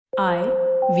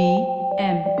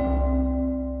IVM.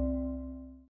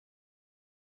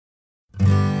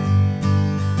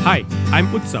 Hi, I'm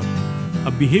Utsav,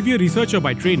 a behavior researcher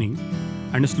by training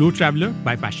and a slow traveler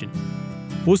by passion.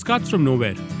 Postcards from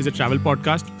Nowhere is a travel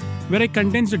podcast where I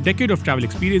condense a decade of travel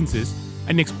experiences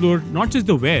and explore not just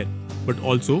the where, but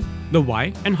also the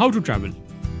why and how to travel.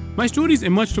 My stories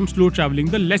emerge from slow traveling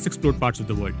the less explored parts of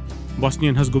the world: Bosnia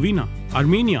and Herzegovina,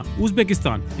 Armenia,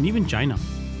 Uzbekistan, and even China.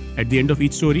 At the end of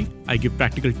each story, I give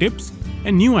practical tips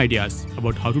and new ideas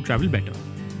about how to travel better.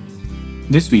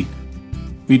 This week,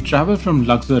 we travel from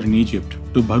Luxor in Egypt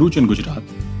to Bharuch in Gujarat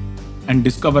and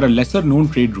discover a lesser known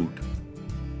trade route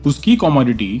whose key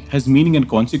commodity has meaning and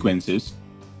consequences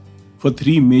for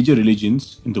three major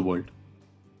religions in the world.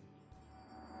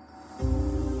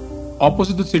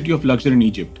 Opposite the city of Luxor in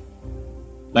Egypt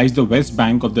lies the west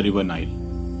bank of the river Nile.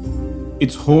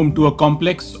 It's home to a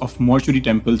complex of mortuary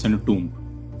temples and a tomb,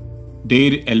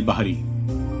 Deir el-Bahari.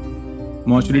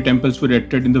 Mortuary temples were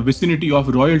erected in the vicinity of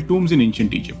royal tombs in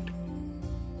ancient Egypt.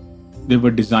 They were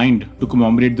designed to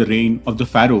commemorate the reign of the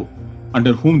pharaoh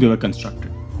under whom they were constructed.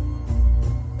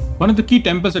 One of the key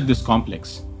temples at this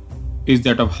complex is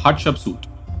that of Hatshepsut,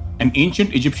 an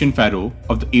ancient Egyptian pharaoh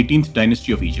of the 18th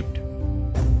dynasty of Egypt.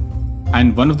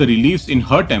 And one of the reliefs in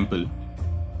her temple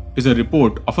is a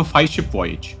report of a 5-ship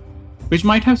voyage, which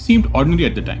might have seemed ordinary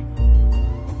at the time.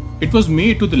 It was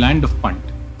made to the land of Punt.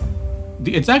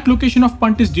 The exact location of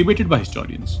Punt is debated by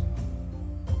historians.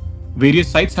 Various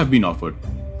sites have been offered: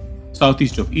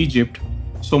 southeast of Egypt,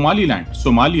 Somaliland,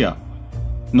 Somalia,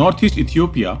 northeast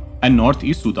Ethiopia, and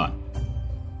northeast Sudan.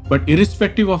 But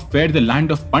irrespective of where the land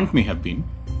of Punt may have been,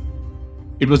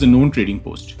 it was a known trading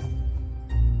post.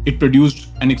 It produced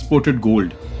and exported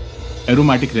gold,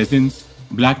 aromatic resins,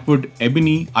 blackwood,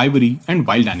 ebony, ivory, and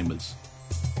wild animals.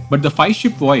 But the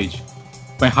 5-ship voyage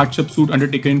by Hatshepsut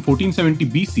undertaken in 1470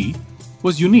 BC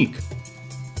was unique,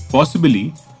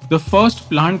 possibly the first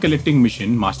plant collecting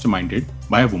mission masterminded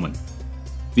by a woman.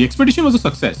 The expedition was a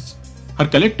success. Her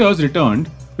collectors returned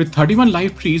with 31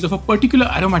 live trees of a particular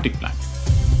aromatic plant.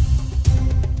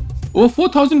 Over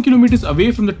 4,000 kilometers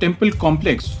away from the temple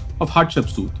complex of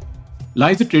Hatshepsut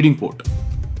lies a trading port.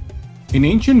 In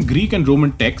ancient Greek and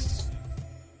Roman texts,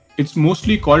 it's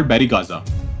mostly called Barigaza,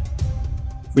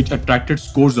 which attracted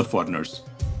scores of foreigners.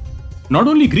 Not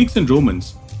only Greeks and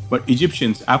Romans, but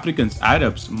Egyptians, Africans,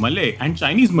 Arabs, Malay, and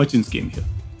Chinese merchants came here.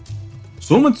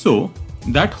 So much so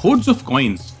that hoards of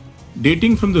coins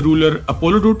dating from the ruler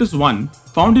Apollodotus I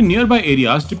found in nearby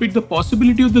areas depict the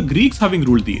possibility of the Greeks having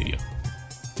ruled the area.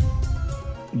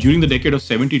 During the decade of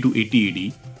 70 to 80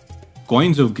 AD,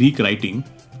 coins of Greek writing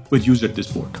were used at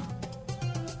this port.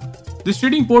 This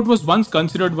trading port was once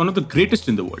considered one of the greatest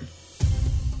in the world.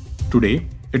 Today,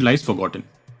 it lies forgotten.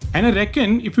 And I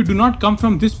reckon if you do not come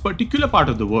from this particular part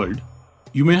of the world,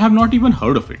 you may have not even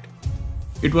heard of it.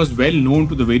 It was well known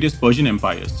to the various Persian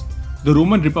empires, the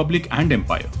Roman Republic and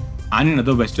Empire, and in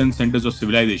other Western centers of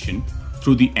civilization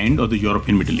through the end of the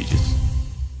European Middle Ages.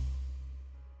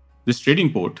 This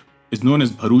trading port is known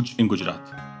as Bharuch in Gujarat.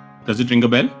 Does it ring a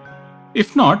bell?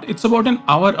 If not, it's about an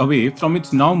hour away from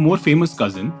its now more famous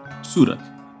cousin, Surat.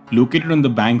 Located on the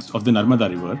banks of the Narmada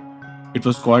River, it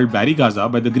was called Barigaza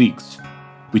by the Greeks,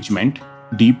 which meant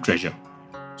deep treasure.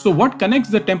 So what connects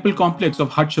the temple complex of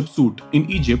Hatshepsut in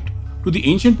Egypt to the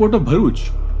ancient port of Bharuch?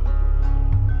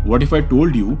 What if I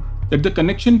told you that the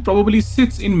connection probably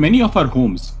sits in many of our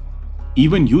homes,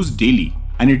 even used daily,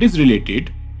 and it is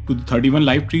related to the 31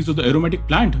 live trees of the aromatic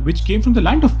plant which came from the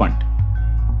land of Punt?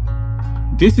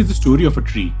 This is the story of a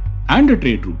tree and a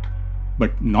trade route,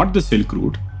 but not the silk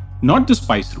route, not the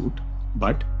spice route,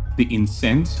 but the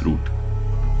incense route.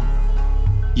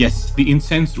 Yes, the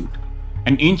incense route,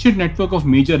 an ancient network of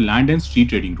major land and sea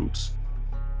trading routes.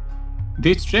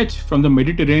 They stretch from the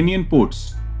Mediterranean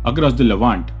ports across the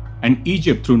Levant and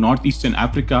Egypt through northeastern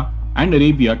Africa and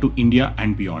Arabia to India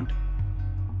and beyond.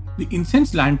 The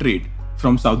incense land trade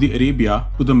from Saudi Arabia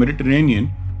to the Mediterranean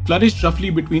flourished roughly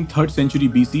between 3rd century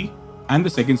BC and the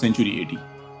 2nd century AD.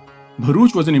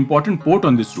 Bharuch was an important port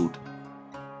on this route,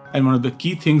 and one of the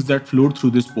key things that flowed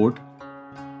through this port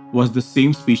was the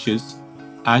same species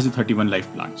as the 31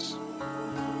 live plants: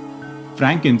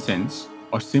 frankincense,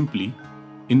 or simply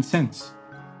incense.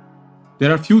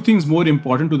 There are few things more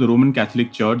important to the Roman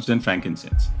Catholic Church than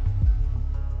frankincense.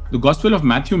 The Gospel of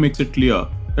Matthew makes it clear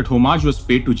that homage was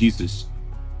paid to Jesus,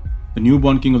 the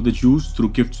newborn King of the Jews, through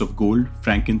gifts of gold,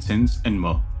 frankincense, and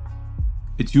myrrh.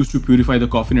 It's used to purify the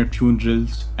coffin at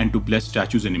funerals and to bless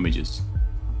statues and images.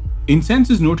 Incense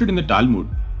is noted in the Talmud,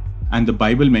 and the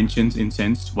Bible mentions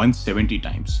incense 170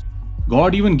 times.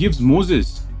 God even gives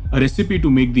Moses a recipe to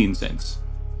make the incense.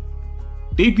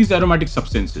 Take these aromatic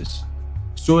substances,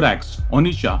 storax,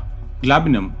 onycha,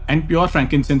 glabenum, and pure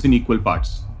frankincense in equal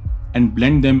parts, and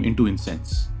blend them into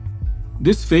incense.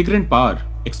 This fragrant power,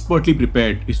 expertly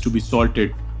prepared, is to be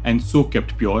salted and so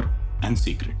kept pure and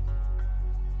sacred.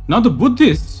 Now, the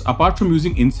Buddhists, apart from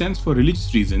using incense for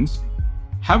religious reasons,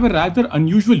 have a rather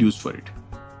unusual use for it.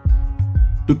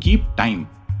 To keep time.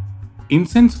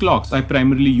 Incense clocks are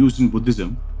primarily used in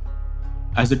Buddhism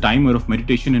as a timer of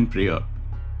meditation and prayer.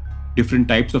 Different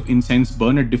types of incense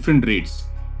burn at different rates.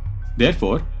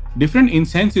 Therefore, different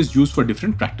incense is used for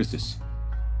different practices.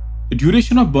 The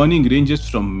duration of burning ranges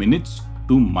from minutes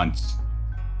to months.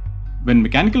 When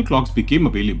mechanical clocks became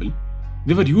available,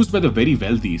 they were used by the very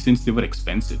wealthy since they were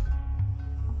expensive.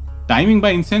 Timing by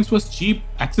incense was cheap,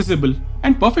 accessible,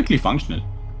 and perfectly functional.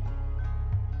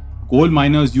 Coal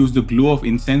miners used the glow of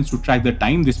incense to track the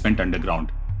time they spent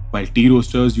underground, while tea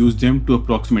roasters used them to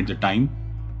approximate the time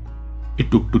it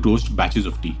took to toast batches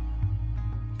of tea.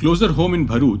 Closer home in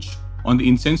Bharuch, on the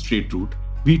incense trade route,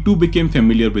 we too became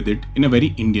familiar with it in a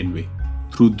very Indian way,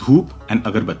 through dhoop and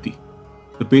agarbatti.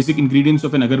 The basic ingredients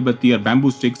of an agarbatti are bamboo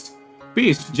sticks,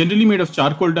 paste generally made of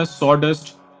charcoal dust,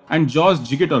 sawdust, and jaws,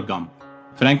 jigget or gum.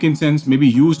 Frankincense may be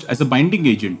used as a binding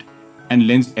agent and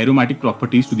lends aromatic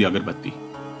properties to the agarbatti.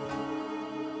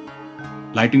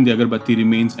 Lighting the agarbatti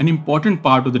remains an important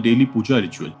part of the daily puja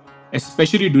ritual,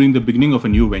 especially during the beginning of a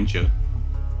new venture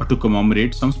or to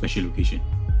commemorate some special occasion.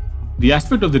 The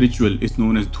aspect of the ritual is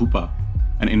known as dhupa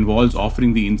and involves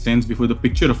offering the incense before the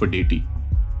picture of a deity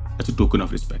as a token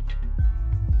of respect.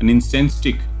 An incense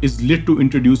stick is lit to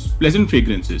introduce pleasant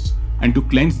fragrances and to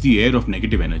cleanse the air of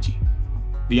negative energy.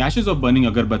 The ashes of burning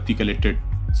agarbatti collected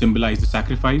symbolize the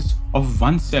sacrifice of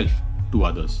oneself to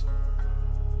others.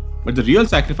 But the real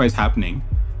sacrifice happening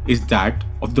is that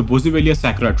of the Boswellia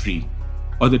sacra tree,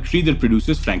 or the tree that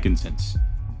produces frankincense.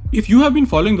 If you have been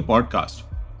following the podcast,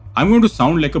 I'm going to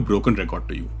sound like a broken record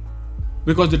to you,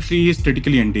 because the tree is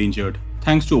critically endangered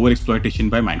thanks to overexploitation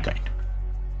by mankind.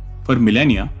 For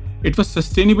millennia, it was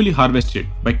sustainably harvested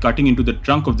by cutting into the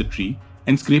trunk of the tree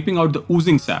and scraping out the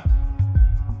oozing sap,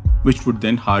 which would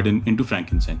then harden into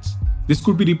frankincense. This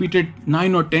could be repeated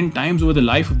 9 or 10 times over the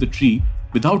life of the tree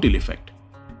without ill effect.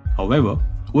 However,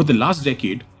 over the last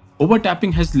decade,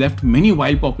 overtapping has left many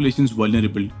wild populations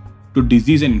vulnerable to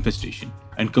disease and infestation,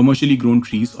 and commercially grown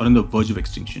trees are on the verge of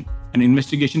extinction. An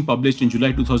investigation published in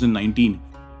July 2019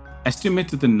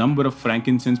 estimates that the number of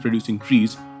frankincense-producing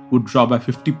trees would drop by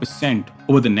 50%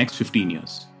 over the next 15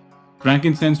 years.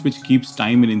 Frankincense, which keeps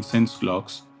time in incense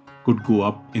clocks, could go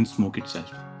up in smoke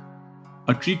itself.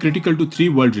 A tree critical to 3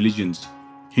 world religions,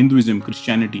 Hinduism,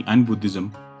 Christianity, and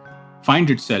Buddhism,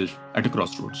 finds itself at a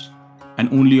crossroads,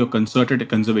 and only a concerted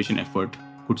conservation effort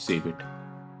could save it.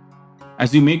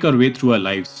 As we make our way through our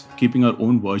lives, keeping our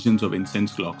own versions of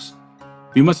incense clocks,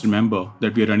 we must remember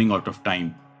that we are running out of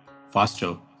time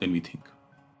faster than we think.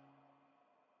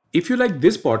 If you like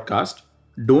this podcast,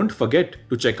 don't forget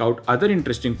to check out other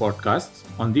interesting podcasts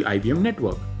on the IVM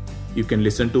network. You can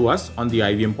listen to us on the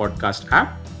IVM Podcast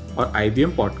app or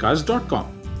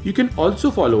ivmpodcast.com. You can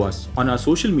also follow us on our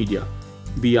social media.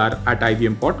 We are at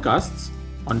IVM Podcasts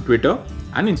on Twitter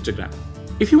and Instagram.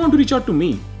 If you want to reach out to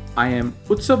me, I am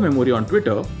Utsav Memory on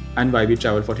Twitter and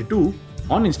YVTravel42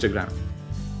 on Instagram.